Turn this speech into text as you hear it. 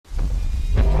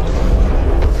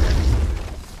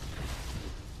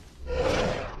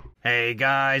Hey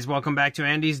guys, welcome back to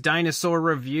Andy's Dinosaur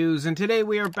Reviews, and today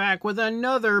we are back with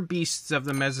another Beasts of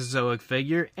the Mesozoic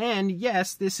figure, and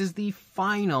yes, this is the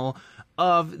final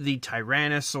of the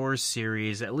Tyrannosaur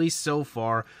series, at least so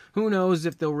far. Who knows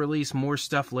if they'll release more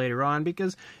stuff later on,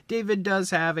 because David does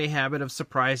have a habit of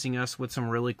surprising us with some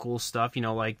really cool stuff, you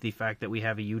know, like the fact that we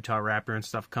have a Utah Raptor and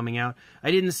stuff coming out.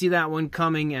 I didn't see that one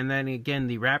coming, and then again,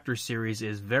 the Raptor series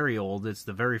is very old. It's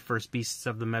the very first Beasts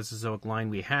of the Mesozoic line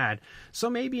we had, so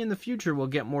maybe in the future we'll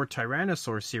get more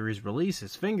Tyrannosaur series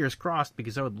releases. Fingers crossed,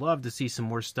 because I would love to see some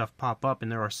more stuff pop up, and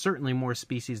there are certainly more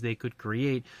species they could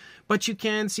create. But you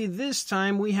can see this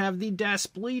time we have the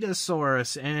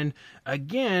Daspletosaurus, and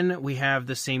again, we have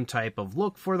the same type of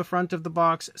look for the front of the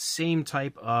box, same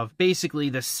type of basically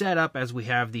the setup as we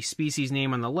have the species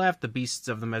name on the left, the Beasts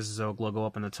of the Mesozoic logo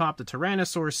up on the top, the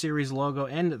Tyrannosaur series logo,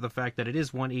 and the fact that it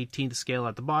is 1/18 scale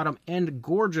at the bottom, and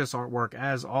gorgeous artwork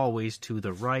as always to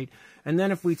the right. And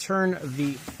then if we turn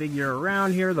the figure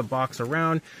around here, the box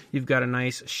around, you've got a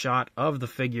nice shot of the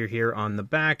figure here on the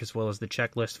back, as well as the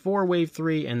checklist for Wave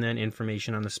 3, and then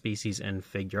information on the species and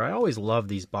figure. I always love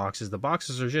these boxes. The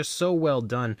boxes are just so well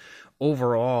done.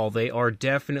 Overall, they are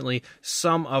definitely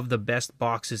some of the best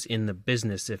boxes in the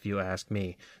business, if you ask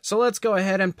me. So let's go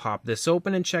ahead and pop this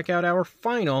open and check out our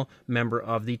final member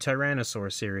of the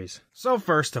Tyrannosaur series. So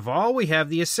first of all, we have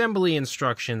the assembly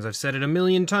instructions. I've said it a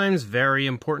million times, very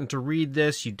important to read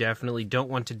this. You definitely don't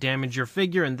want to damage your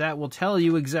figure, and that will tell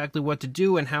you exactly what to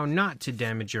do and how not to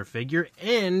damage your figure.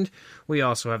 And we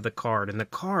also have the card, and the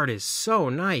card is so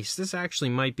nice. This actually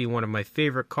might be one of my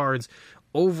favorite cards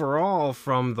overall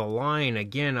from the line.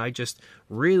 Again, I just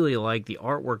really like the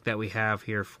artwork that we have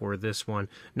here for this one.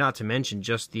 Not to mention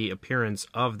just the appearance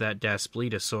of that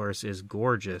Daspletosaurus is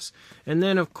gorgeous. And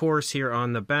then of course here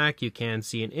on the back you can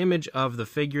see an image of the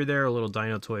figure there, a little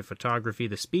dino toy photography,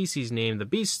 the species name, the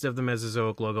Beasts of the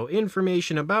Mesozoic logo,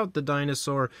 information about the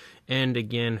dinosaur, and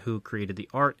again who created the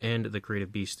art, and the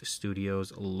Creative Beast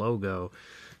Studios logo.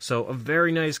 So a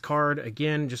very nice card,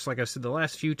 again, just like I said the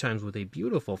last few times, with a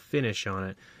beautiful finish on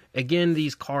it. Again,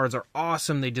 these cards are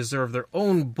awesome. They deserve their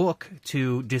own book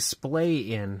to display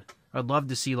in. I'd love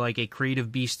to see like a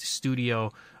Creative Beast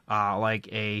Studio, like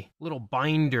a little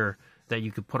binder that you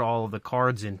could put all of the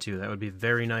cards into. That would be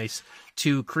very nice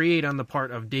to create on the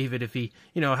part of David if he,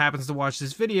 happens to watch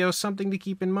this video, something to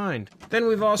keep in mind. Then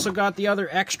we've also got the other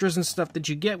extras and stuff that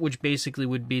you get, which basically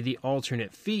would be the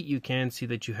alternate feet. You can see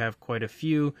that you have quite a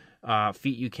few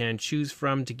feet you can choose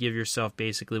from to give yourself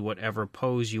basically whatever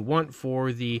pose you want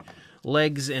for the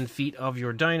legs and feet of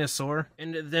your dinosaur.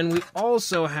 And then we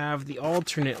also have the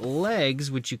alternate legs,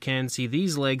 which you can see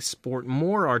these legs sport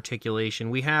more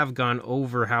articulation. We have gone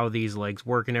over how these legs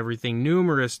work and everything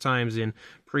numerous times in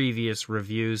previous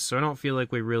reviews, so I don't feel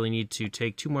like we really need to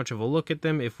take too much of a look at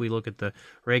them. If we look at the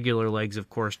regular legs, of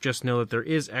course, just know that there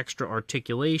is extra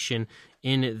articulation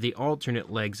in the alternate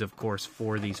legs, of course,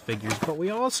 for these figures. But we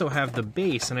also have the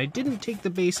base, and I didn't take the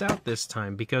base out this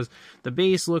time because the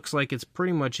base looks like it's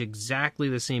pretty much exactly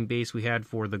the same base we had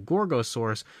for the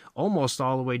Gorgosaurus, almost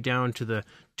all the way down to the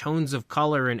tones of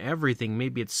color and everything.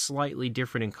 Maybe it's slightly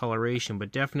different in coloration,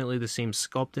 but definitely the same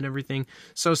sculpt and everything.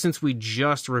 So since we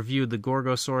just reviewed the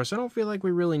Gorgosaurus, I don't feel like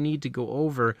we really need to go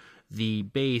over the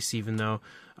base, even though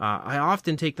I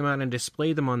often take them out and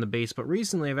display them on the base, but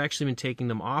recently I've actually been taking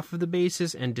them off of the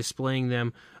bases and displaying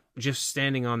them just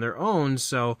standing on their own,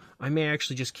 so I may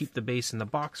actually just keep the base in the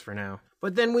box for now.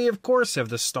 But then we of course have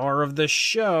the star of the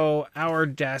show, our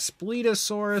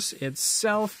Daspletosaurus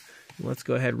itself. Let's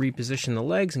go ahead and reposition the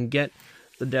legs and get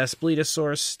the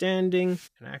Daspletosaurus standing.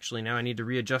 And actually now I need to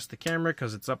readjust the camera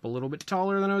because it's up a little bit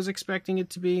taller than I was expecting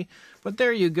it to be. But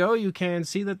there you go. You can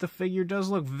see that the figure does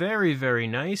look very, very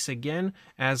nice. Again,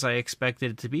 as I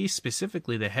expected it to be,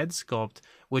 specifically the head sculpt,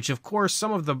 which of course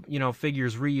some of the,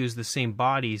 figures reuse the same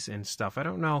bodies and stuff. I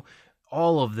don't know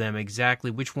all of them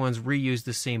exactly which ones reuse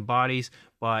the same bodies,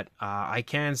 but I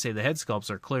can say the head sculpts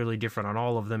are clearly different on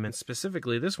all of them, and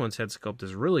specifically this one's head sculpt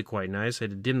is really quite nice. I had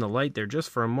to dim the light there just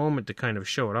for a moment to kind of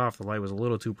show it off. The light was a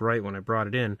little too bright when I brought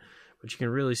it in, but you can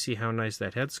really see how nice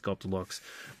that head sculpt looks.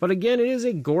 But again, it is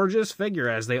a gorgeous figure,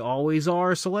 as they always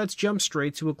are, so let's jump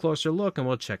straight to a closer look and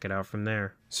we'll check it out from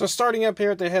there. So starting up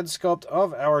here at the head sculpt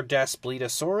of our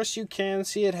Daspletosaurus, you can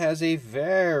see it has a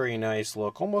very nice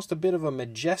look, almost a bit of a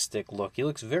majestic look. He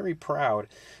looks very proud.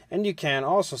 And you can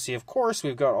also see, of course,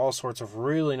 we've got all sorts of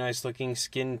really nice looking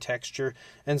skin texture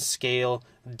and scale,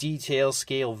 detail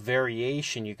scale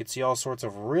variation. You can see all sorts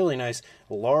of really nice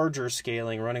larger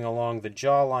scaling running along the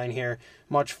jawline here,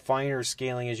 much finer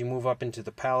scaling as you move up into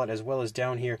the palate as well as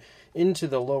down here into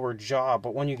the lower jaw.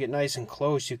 But when you get nice and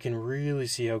close, you can really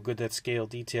see how good that scale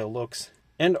detail looks.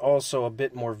 and also a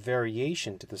bit more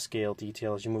variation to the scale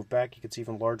detail. As you move back, you can see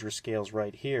even larger scales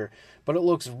right here. But it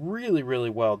looks really, really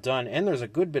well done, and there's a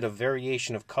good bit of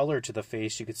variation of color to the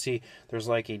face. You can see there's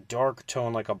like a dark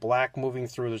tone, like a black moving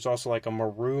through. There's also like a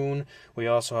maroon. We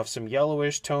also have some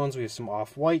yellowish tones. We have some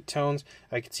off-white tones.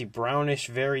 I can see brownish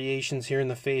variations here in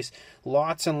the face.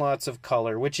 Lots and lots of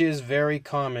color, which is very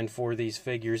common for these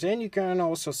figures. And you can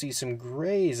also see some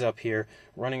grays up here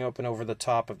running up and over the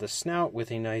top of the snout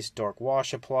with a nice dark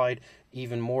wash applied.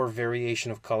 Even more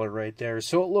variation of color right there.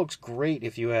 So it looks great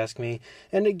if you ask me.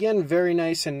 And again, very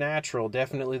nice and natural.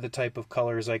 Definitely the type of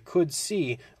colors I could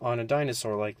see on a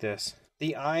dinosaur like this.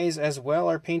 The eyes as well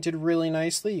are painted really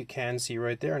nicely. You can see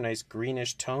right there a nice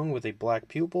greenish tone with a black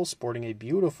pupil, sporting a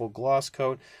beautiful gloss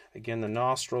coat. Again, the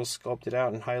nostrils sculpted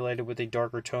out and highlighted with a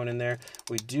darker tone in there.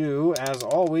 We do, as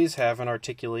always, have an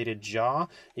articulated jaw.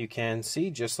 You can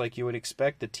see, just like you would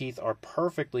expect, the teeth are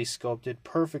perfectly sculpted,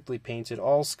 perfectly painted,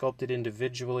 all sculpted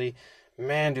individually.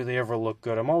 Man, do they ever look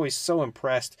good. I'm always so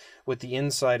impressed with the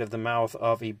inside of the mouth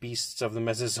of a Beasts of the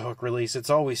Mesozoic release. It's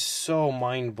always so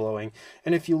mind-blowing.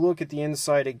 And if you look at the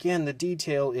inside, again, the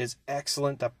detail is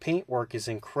excellent. The paintwork is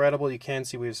incredible. You can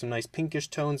see we have some nice pinkish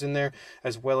tones in there,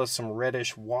 as well as some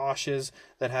reddish washes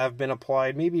that have been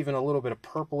applied, maybe even a little bit of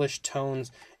purplish tones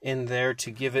in there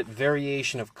to give it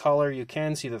variation of color. You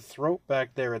can see the throat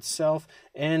back there itself,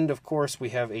 and of course we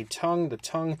have a tongue. The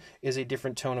tongue is a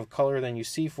different tone of color than you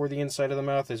see for the inside of the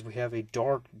mouth, as we have a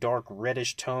dark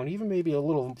reddish tone, even maybe a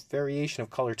little variation of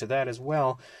color to that as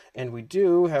well. And we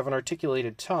do have an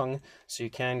articulated tongue, so you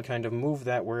can kind of move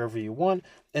that wherever you want.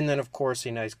 And then of course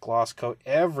a nice gloss coat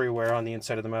everywhere on the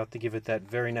inside of the mouth to give it that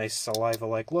very nice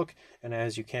saliva-like look. And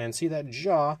as you can see, that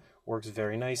jaw works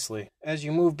very nicely. As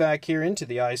you move back here into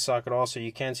the eye socket also,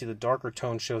 you can see the darker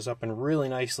tone shows up and really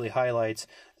nicely highlights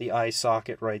the eye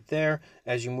socket right there.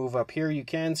 As you move up here, you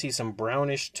can see some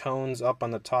brownish tones up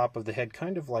on the top of the head,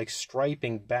 kind of like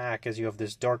striping back, as you have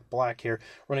this dark black here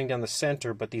running down the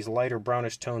center, but these lighter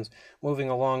brownish tones moving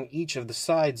along each of the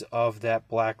sides of that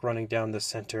black running down the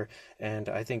center. And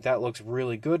I think that looks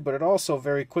really good, but it also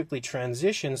very quickly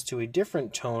transitions to a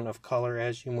different tone of color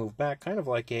as you move back, kind of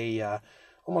like a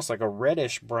almost like a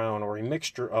reddish brown or a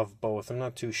mixture of both. I'm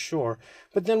not too sure.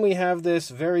 But then we have this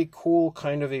very cool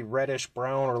kind of a reddish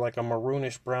brown or like a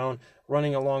maroonish brown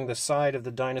running along the side of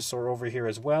the dinosaur over here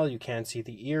as well. You can see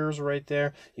the ears right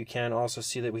there. You can also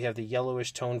see that we have the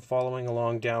yellowish tone following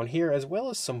along down here, as well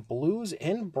as some blues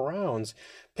and browns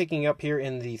picking up here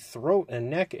in the throat and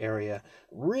neck area.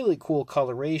 Really cool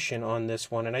coloration on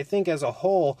this one, and I think as a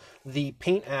whole the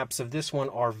paint apps of this one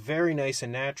are very nice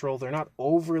and natural. They're not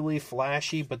overly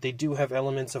flashy, but they do have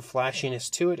elements of flashiness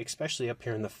to it, especially up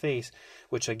here in the face,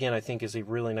 which again I think is a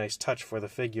really nice touch for the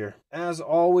figure. As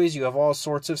always, you have all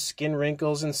sorts of skin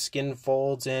wrinkles and skin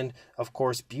folds, and of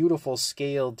course beautiful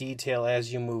scale detail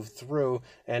as you move through.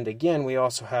 And again, we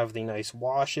also have the nice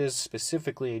washes,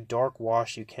 specifically a dark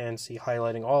wash you can see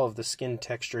highlighting all of the skin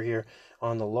texture here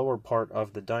on the lower part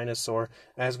of the dinosaur.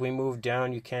 As we move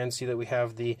down, you can see that we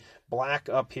have the black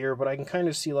up here, but I can kind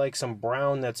of see like some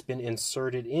brown that's been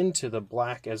inserted into the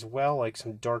black as well, like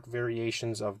some dark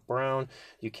variations of brown.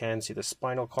 You can see the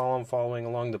spinal column following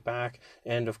along the back,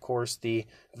 and of course the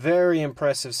very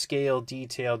impressive scale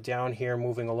detail down here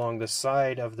moving along the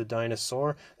side of the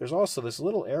dinosaur. There's also this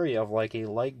little area of like a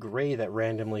light gray that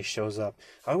randomly shows up.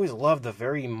 I always love the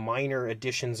very minor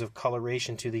additions of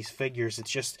coloration to these figures. It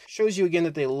just shows you again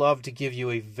that they love to give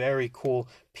you a very cool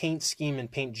paint scheme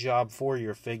and paint job for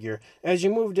your figure. As you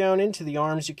move down into the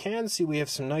arms, you can see we have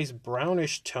some nice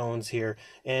brownish tones here,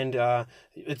 and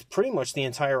it's pretty much the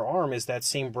entire arm is that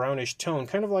same brownish tone,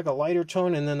 kind of like a lighter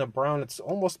tone, and then the brown, it's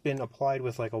almost been applied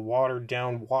with like a watered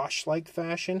down wash-like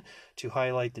fashion to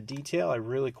highlight the detail. I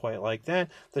really quite like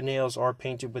that. The nails are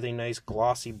painted with a nice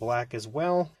glossy black as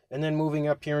well. And then moving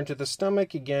up here into the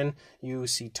stomach, again, you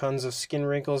see tons of skin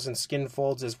wrinkles and skin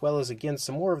folds, as well as, again,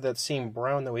 some more of that same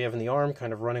brown that we have in the arm,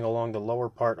 kind of running along the lower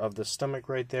part of the stomach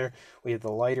right there. We have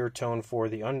the lighter tone for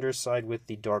the underside with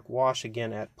the dark wash,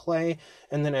 again, at play.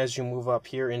 And then as you move up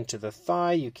here into the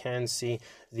thigh, you can see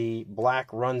the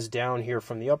black runs down here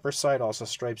from the upper side, also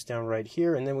stripes down right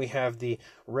here. And then we have the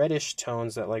reddish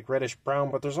tones, that like reddish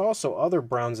brown, but there's also other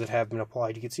browns that have been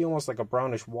applied. You can see almost like a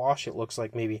brownish wash, it looks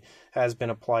like maybe has been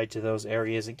applied to those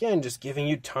areas. Again, just giving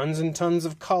you tons and tons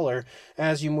of color.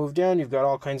 As you move down, you've got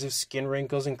all kinds of skin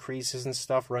wrinkles and creases and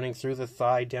stuff running through the thigh.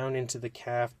 thigh down into the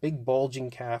calf, big bulging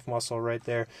calf muscle right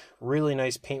there. Really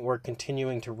nice paintwork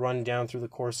continuing to run down through the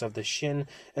course of the shin.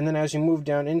 And then as you move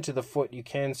down into the foot, you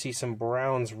can see some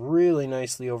browns really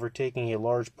nicely overtaking a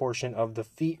large portion of the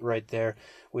feet right there,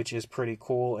 which is pretty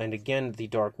cool. And again, the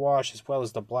dark wash as well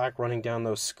as the black running down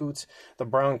those scoots. The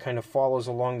brown kind of follows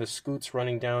along the scoots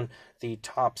running down the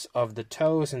tops of the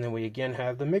toes, and then we again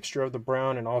have the mixture of the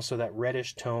brown and also that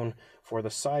reddish tone for the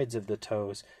sides of the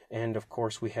toes. And of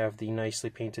course we have the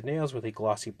nicely painted nails with a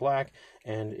glossy black,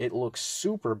 and it looks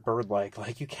super bird-like.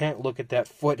 Like, you can't look at that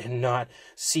foot and not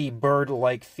see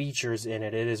bird-like features in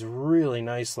it. It is really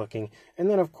nice looking. And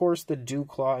then of course the dew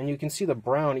claw, and you can see the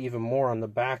brown even more on the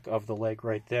back of the leg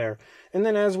right there. And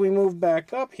then as we move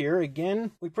back up here,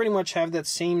 again, we pretty much have that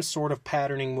same sort of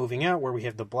patterning moving out, where we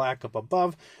have the black up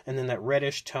above, and then that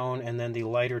reddish tone, and then the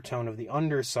lighter tone of the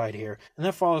underside here. And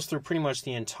that follows through pretty much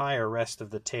the entire rest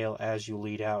of the tail as you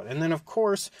lead out. And then of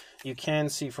course, you can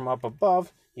see from up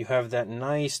above, you have that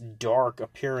nice dark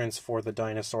appearance for the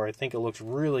dinosaur. I think it looks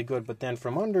really good. But then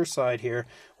from underside here,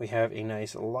 we have a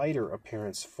nice lighter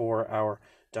appearance for our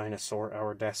dinosaur,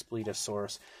 our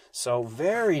Daspletosaurus. So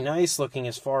very nice looking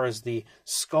as far as the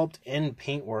sculpt and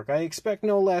paintwork. I expect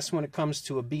no less when it comes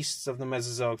to a Beasts of the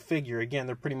Mesozoic figure. Again,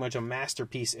 they're pretty much a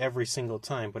masterpiece every single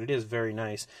time, but it is very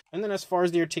nice. And then as far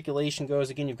as the articulation goes,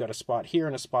 again, you've got a spot here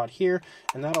and a spot here,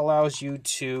 and that allows you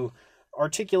to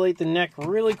articulate the neck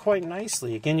really quite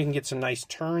nicely. Again, you can get some nice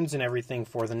turns and everything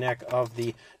for the neck of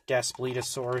the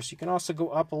Daspletosaurus. You can also go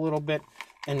up a little bit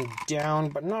and down,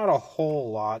 but not a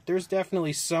whole lot. There's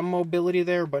definitely some mobility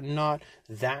there, but not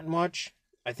that much.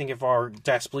 I think if our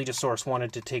Daspletosaurus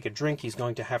wanted to take a drink, he's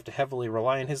going to have to heavily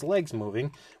rely on his legs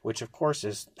moving, which of course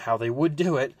is how they would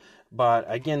do it. But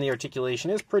again, the articulation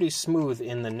is pretty smooth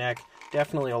in the neck.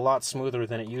 Definitely a lot smoother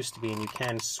than it used to be, and you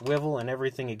can swivel and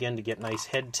everything again to get nice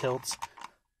head tilts.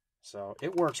 So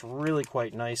it works really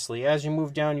quite nicely. As you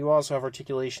move down, you also have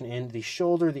articulation in the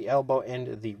shoulder, the elbow,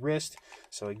 and the wrist.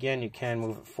 So again, you can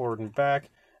move it forward and back.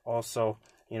 Also,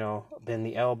 you know, bend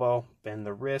the elbow, bend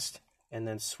the wrist, and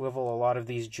then swivel a lot of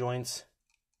these joints.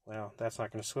 Well, that's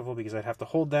not going to swivel because I'd have to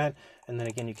hold that. And then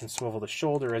again, you can swivel the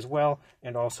shoulder as well,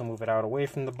 and also move it out away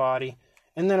from the body.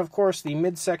 And then, of course, the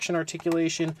midsection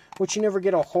articulation, which you never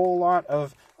get a whole lot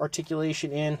of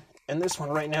articulation in. And this one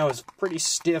right now is pretty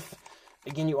stiff.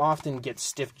 Again, you often get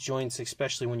stiff joints,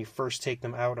 especially when you first take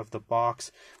them out of the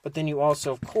box. But then you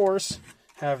also, of course,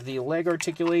 have the leg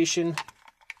articulation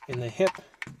in the hip,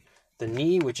 the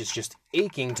knee, which is just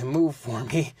aching to move for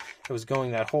me. It was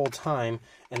going that whole time.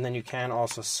 And then you can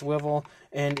also swivel.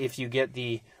 And if you get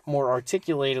the more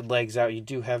articulated legs out, you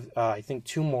do have, I think,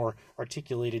 2 more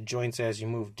articulated joints as you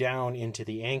move down into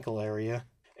the ankle area.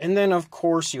 And then, of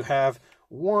course, you have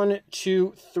 1,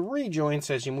 2, 3 joints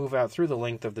as you move out through the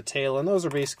length of the tail, and those are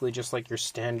basically just like your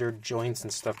standard joints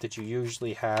and stuff that you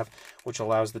usually have, which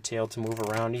allows the tail to move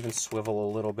around, even swivel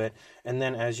a little bit. And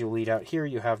then as you lead out here,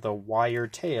 you have the wire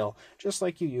tail, just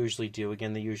like you usually do.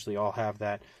 Again, they usually all have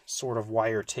that sort of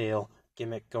wire tail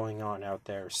gimmick going on out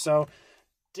there. So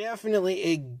definitely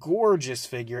a gorgeous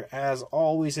figure, as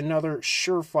always. Another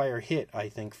surefire hit, I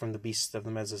think, from the Beasts of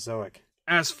the Mesozoic.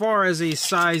 As far as a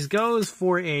size goes,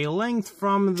 for a length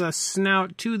from the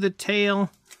snout to the tail,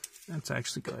 let's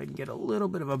actually go ahead and get a little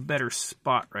bit of a better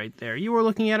spot right there. You are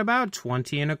looking at about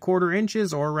 20¼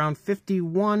 inches, or around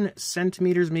 51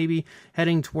 centimeters, maybe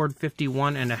heading toward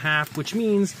 51½, which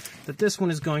means that this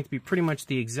one is going to be pretty much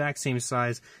the exact same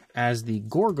size as the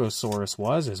Gorgosaurus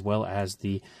was, as well as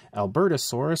the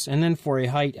Albertosaurus. And then for a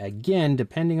height, again,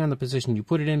 depending on the position you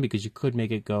put it in, because you could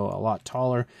make it go a lot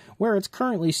taller, where it's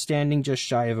currently standing just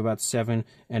shy of about 7¼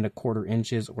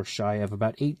 inches, or shy of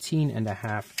about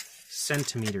 18½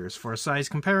 centimeters. For a size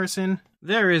comparison,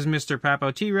 there is Mr.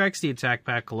 Papo T-Rex, the Attack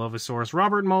Pack Colovosaurus,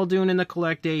 Robert Muldoon, and the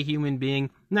Collect A Human Being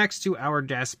next to our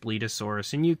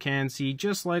Daspletosaurus. And you can see,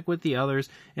 just like with the others,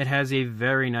 it has a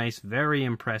very nice, very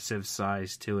impressive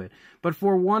size to it. But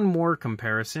for one more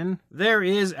comparison, there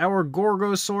is our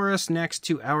Gorgosaurus next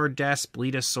to our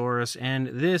Daspletosaurus, and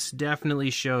this definitely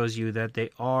shows you that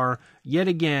they are, yet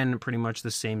again, pretty much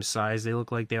the same size. They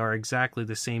look like they are exactly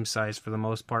the same size for the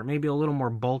most part, maybe a little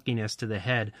more bulkiness to the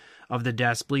head of the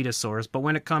Daspletosaurus, but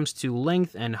when it comes to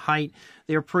length and height,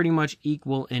 they are pretty much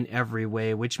equal in every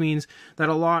way, which means that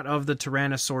a lot of the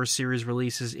Tyrannosaur series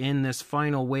releases in this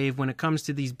final wave, when it comes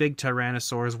to these big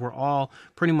Tyrannosaurs, were all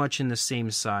pretty much in the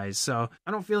same size. So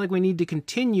I don't feel like we need to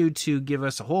continue to give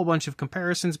us a whole bunch of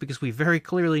comparisons, because we very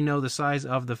clearly know the size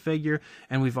of the figure,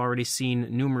 and we've already seen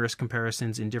numerous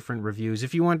comparisons in different reviews.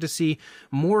 If you want to see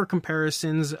more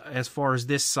comparisons as far as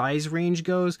this size range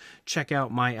goes, check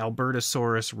out my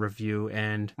Albertosaurus review review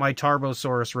and my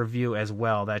Tarbosaurus review as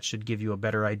well. That should give you a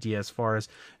better idea as far as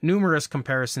numerous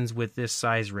comparisons with this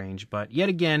size range. But yet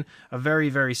again, a very,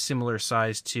 very similar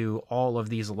size to all of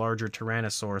these larger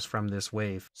Tyrannosaurs from this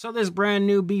wave. So this brand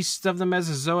new Beasts of the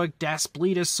Mesozoic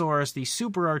Daspletosaurus, the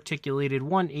super articulated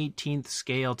 1/18th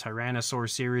scale Tyrannosaur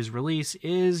series release,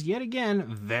 is yet again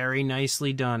very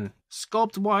nicely done.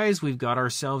 Sculpt-wise, we've got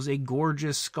ourselves a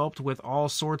gorgeous sculpt with all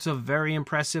sorts of very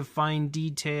impressive fine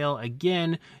detail.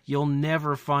 Again, you'll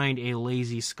never find a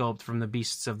lazy sculpt from the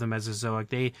Beasts of the Mesozoic.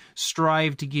 They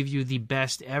strive to give you the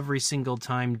best every single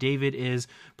time. David is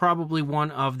probably one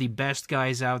of the best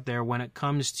guys out there when it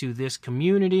comes to this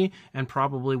community, and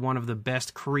probably one of the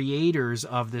best creators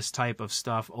of this type of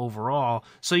stuff overall.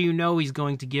 So you know he's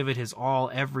going to give it his all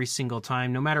every single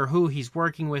time, no matter who he's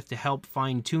working with to help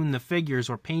fine-tune the figures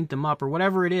or paint them up or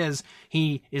whatever it is.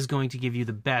 He is going to give you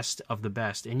the best of the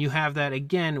best, and you have that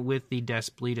again with the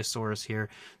Daspletosaurus here.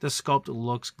 The sculpt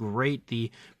looks great. The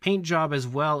paint job as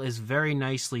well is very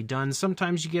nicely done.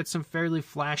 Sometimes you get some fairly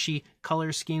flashy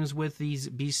color schemes with these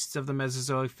Beasts of the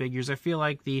Mesozoic figures. I feel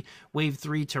like the Wave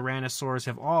 3 Tyrannosaurs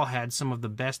have all had some of the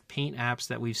best paint apps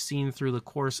that we've seen through the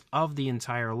course of the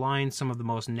entire line, some of the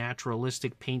most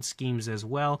naturalistic paint schemes as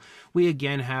well. We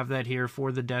again have that here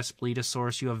for the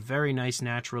Daspletosaurus. You have very nice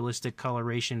naturalistic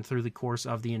coloration through the course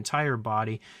of the entire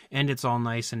body, and it's all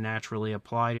nice and naturally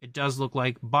applied. It does look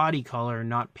like body color,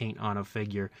 not paint on a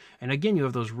figure. And again, you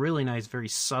have those really nice, very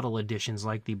subtle additions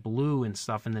like the blue and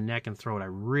stuff in the neck and throat. I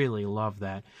really love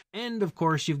that. And of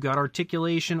course, you've got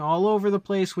articulation all over the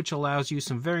place, which allows you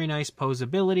some very nice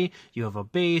posability. You have a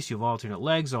base, you have alternate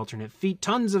legs, alternate feet,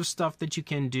 tons of stuff that you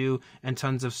can do, and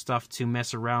tons of stuff to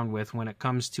mess around with when it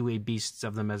comes to a Beasts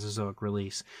of the Mesozoic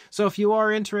release. So if you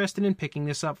are interested in picking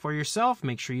this up for yourself,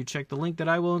 make sure you check the link that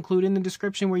I will include in the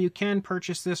description, where you can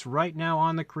purchase this right now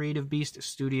on the Creative Beast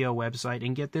Studio website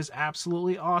and get this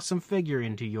absolutely awesome figure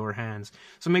into your hands.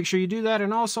 So make sure you do that,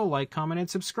 and also like, comment, and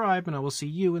subscribe, and I will see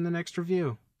you in the next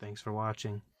review. Thanks for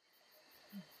watching.